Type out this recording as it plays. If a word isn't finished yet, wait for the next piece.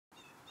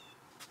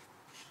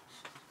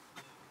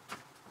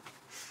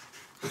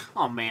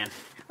Oh man,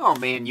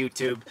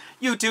 YouTube.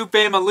 YouTube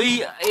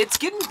family, it's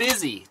getting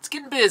busy.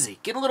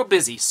 Getting a little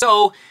busy.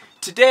 So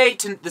today,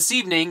 this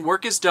evening,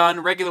 work is done,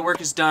 regular work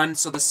is done.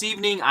 So this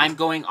evening, I'm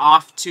going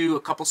off to a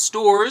couple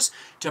stores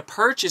to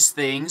purchase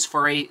things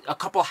for a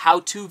couple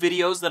how-to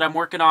videos that I'm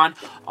working on,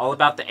 all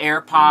about the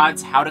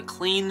AirPods, how to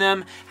clean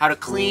them, how to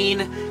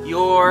clean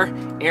your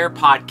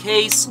AirPod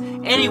case.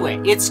 Anyway,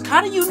 it's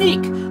kind of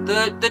unique.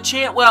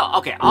 Well,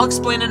 okay, I'll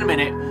explain in a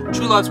minute.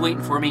 True Love's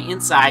waiting for me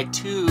inside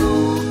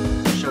to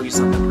show you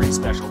something pretty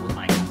special with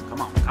Michael.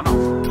 Come on, come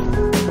on.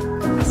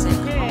 That's it.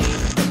 Okay.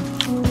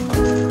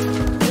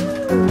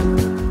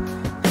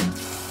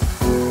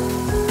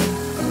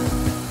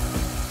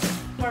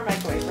 More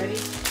microwave, ready?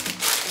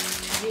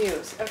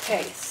 Use.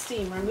 Okay,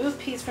 steam. Remove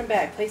peas from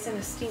bag. Place in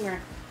a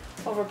steamer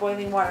over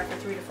boiling water for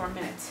 3 to 4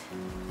 minutes.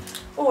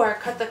 Or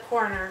cut the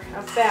corner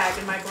of bag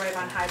and microwave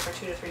on high for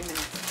 2 to 3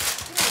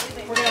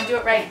 minutes. We're gonna do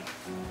it right.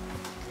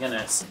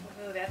 Goodness.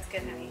 Ooh, that's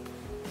good, honey.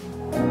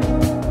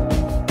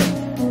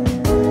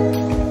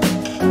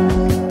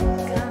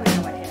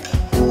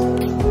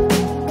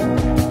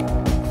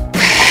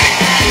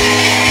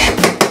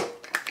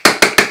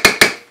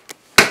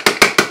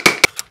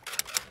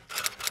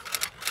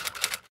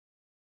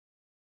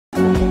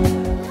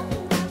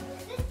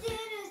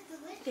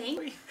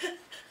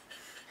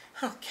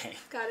 Okay.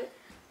 Got it.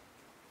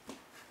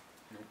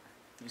 Nope.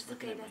 He's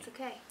looking at me. That's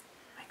okay.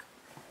 Michael.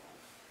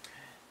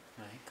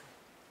 Michael.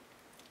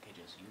 Okay,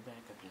 just you back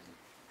up. Just...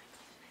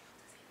 Michael,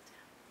 just hands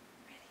down.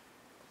 Ready?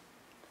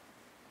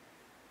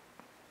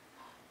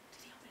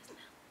 Did he open his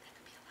mouth? That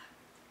could be a lot.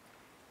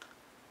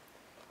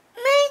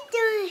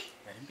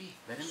 Let him be.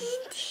 Let him be.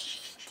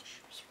 Shh, shh, shh.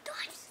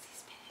 He's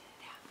spitting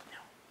it out.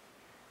 No.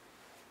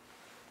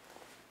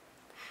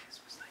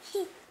 This was like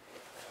a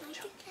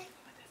joke,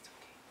 but that's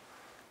okay.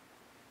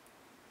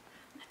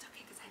 That's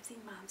okay, because I've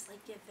seen moms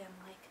like give them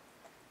like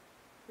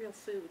real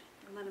food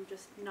and let them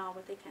just gnaw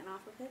what they can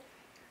off of it.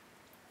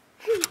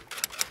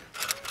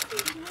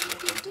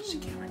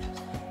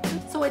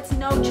 So it's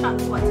no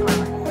chunks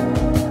whatsoever.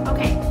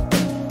 Okay,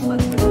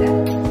 let's do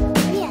that.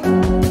 Yeah.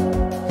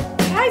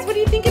 Guys, what do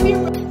you think of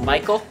your...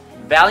 Michael,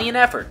 valiant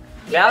effort.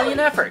 Valiant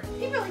effort.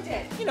 He really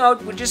did. You know,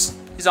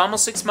 he's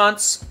almost 6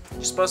 months.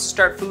 You're supposed to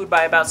start food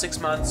by about 6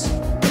 months.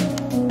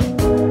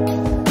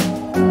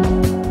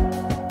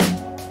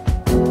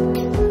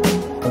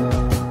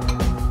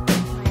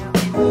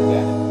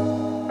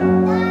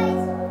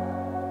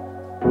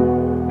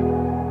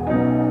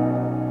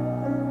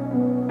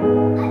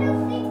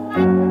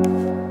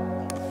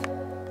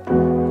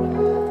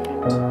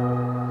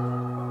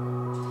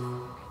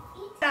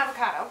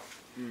 Avocado.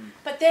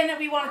 But then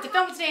we wanted to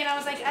film it today, and I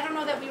was like, I don't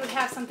know that we would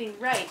have something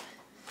right.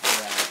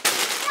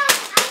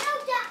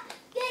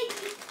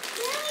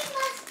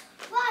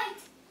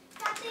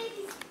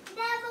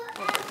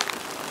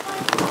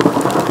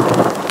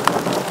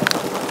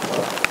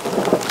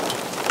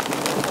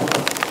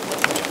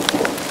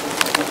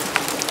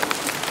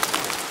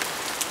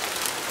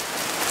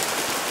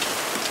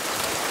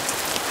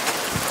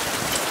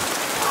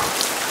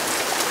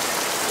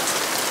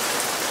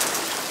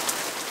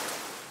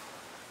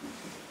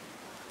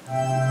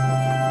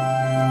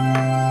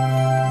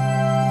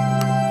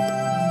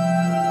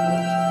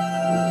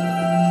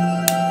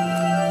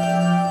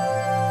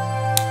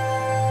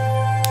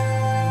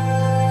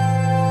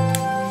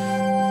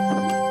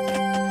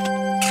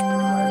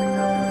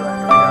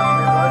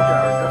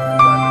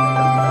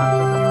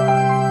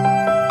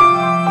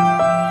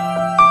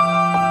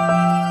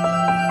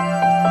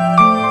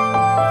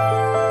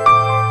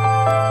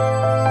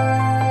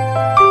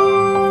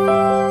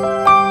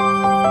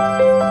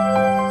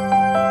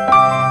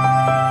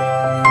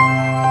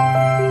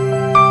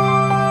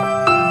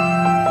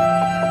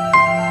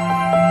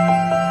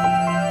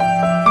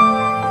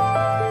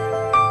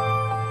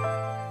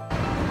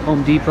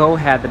 Home Depot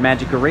had the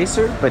magic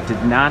eraser, but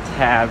did not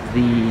have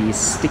the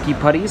sticky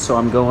putty, so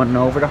I'm going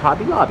over to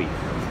Hobby Lobby.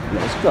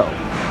 Let's go.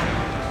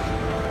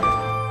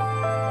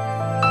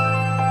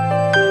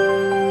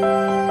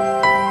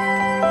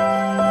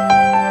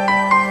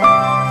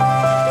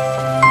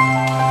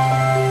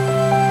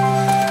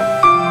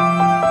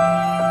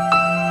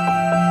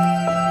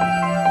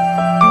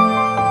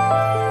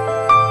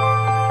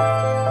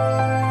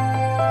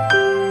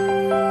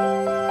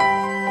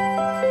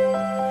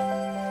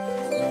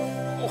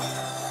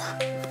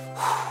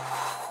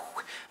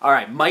 All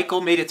right,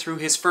 Michael made it through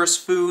his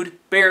first food,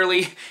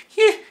 barely.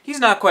 He's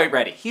not quite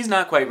ready. He's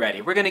not quite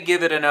ready. We're gonna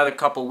give it another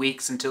couple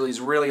weeks until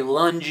he's really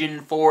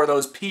lunging for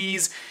those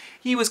peas.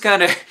 He was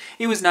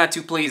not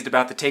too pleased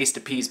about the taste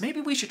of peas.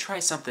 Maybe we should try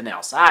something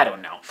else. I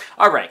don't know.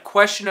 All right,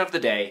 question of the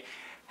day.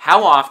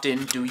 How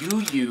often do you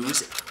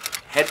use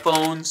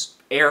headphones,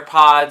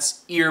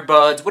 AirPods,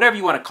 earbuds, whatever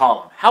you want to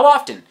call them? How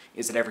often?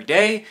 Is it every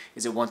day?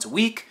 Is it once a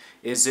week?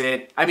 Is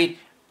it, I mean,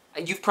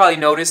 you've probably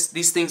noticed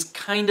these things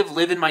kind of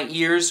live in my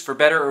ears for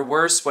better or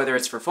worse, whether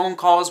it's for phone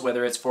calls,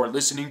 whether it's for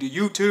listening to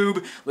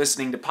YouTube,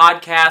 listening to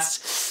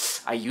podcasts.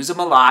 I use them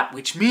a lot,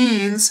 which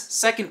means,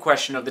 second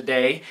question of the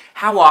day,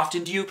 how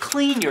often do you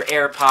clean your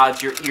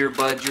AirPods, your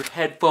earbuds, your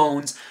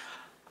headphones?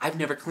 I've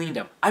never cleaned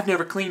them. I've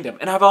never cleaned them.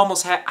 And I've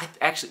almost had,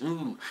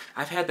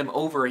 I've had them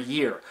over a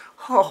year.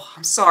 Oh,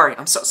 I'm sorry.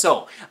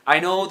 So, I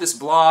know this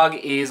vlog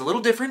is a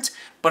little different,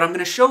 but I'm going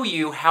to show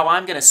you how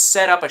I'm going to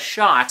set up a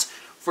shot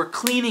for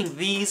cleaning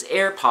these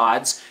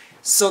AirPods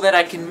so that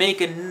I can make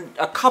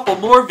a couple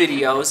more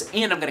videos,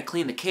 and I'm going to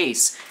clean the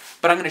case.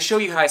 But I'm going to show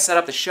you how I set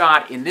up the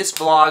shot in this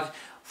vlog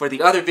for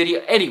the other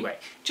video. Anyway,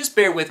 just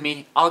bear with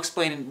me. I'll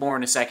explain it more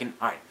in a second.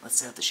 All right, let's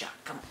set up the shot.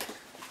 Come on.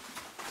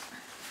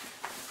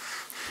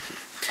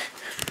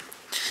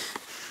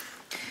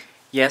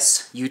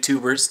 Yes,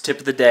 YouTubers, tip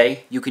of the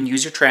day, you can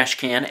use your trash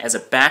can as a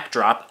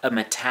backdrop, a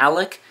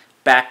metallic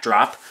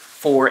backdrop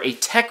for a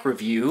tech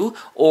review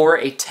or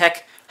a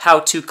tech how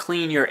to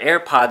clean your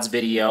AirPods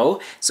video.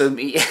 So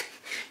you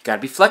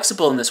gotta be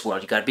flexible in this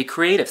world. You gotta be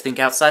creative. Think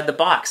outside the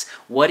box.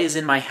 What is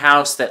in my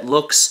house that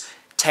looks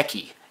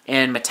techy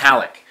and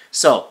metallic?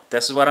 So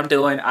this is what I'm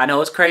doing. I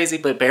know it's crazy,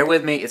 but bear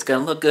with me. It's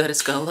gonna look good.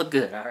 It's gonna look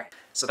good. All right.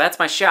 So that's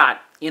my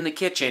shot in the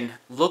kitchen,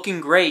 looking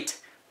great,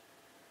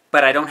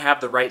 but I don't have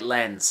the right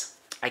lens.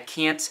 I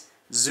can't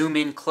zoom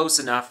in close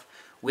enough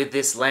with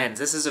this lens.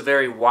 This is a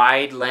very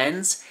wide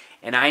lens,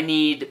 and I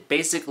need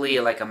basically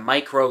like a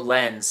micro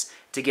lens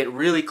to get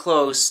really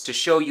close to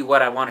show you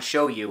what I want to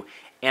show you,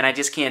 and I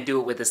just can't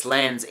do it with this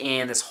lens.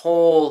 And this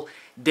whole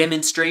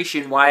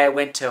demonstration why I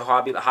went to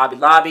Hobby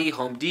Lobby,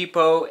 Home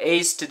Depot,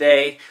 Ace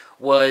today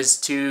was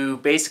to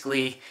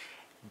basically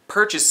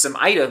purchase some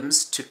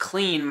items to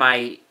clean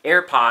my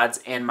AirPods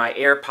and my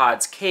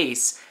AirPods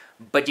case.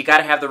 But you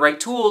gotta have the right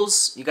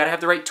tools. You gotta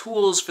have the right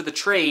tools for the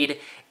trade,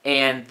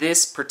 and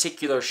this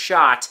particular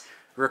shot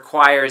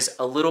requires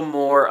a little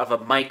more of a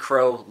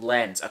micro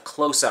lens, a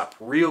close-up,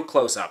 real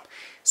close-up.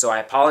 So I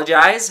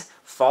apologize,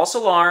 false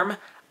alarm,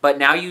 but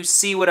now you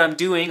see what I'm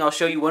doing. I'll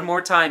show you one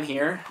more time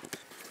here.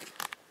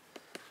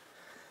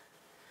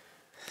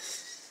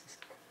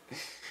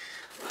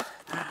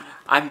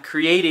 I'm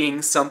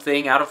creating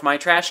something out of my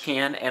trash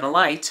can and a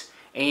light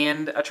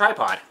and a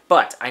tripod,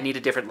 but I need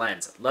a different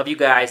lens. Love you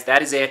guys.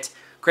 That is it.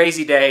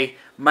 Crazy day.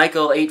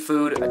 Michael ate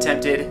food,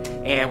 attempted,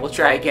 and we'll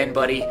try again,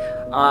 buddy.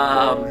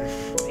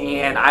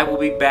 And I will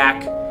be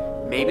back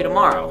maybe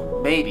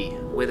tomorrow, maybe,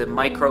 with a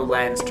micro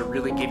lens to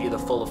really give you the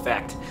full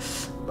effect.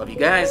 Love you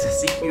guys.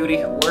 Seek beauty,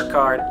 work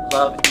hard,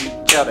 love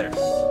each other.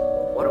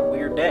 What a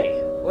weird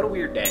day. What a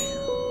weird day.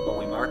 But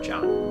we march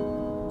on.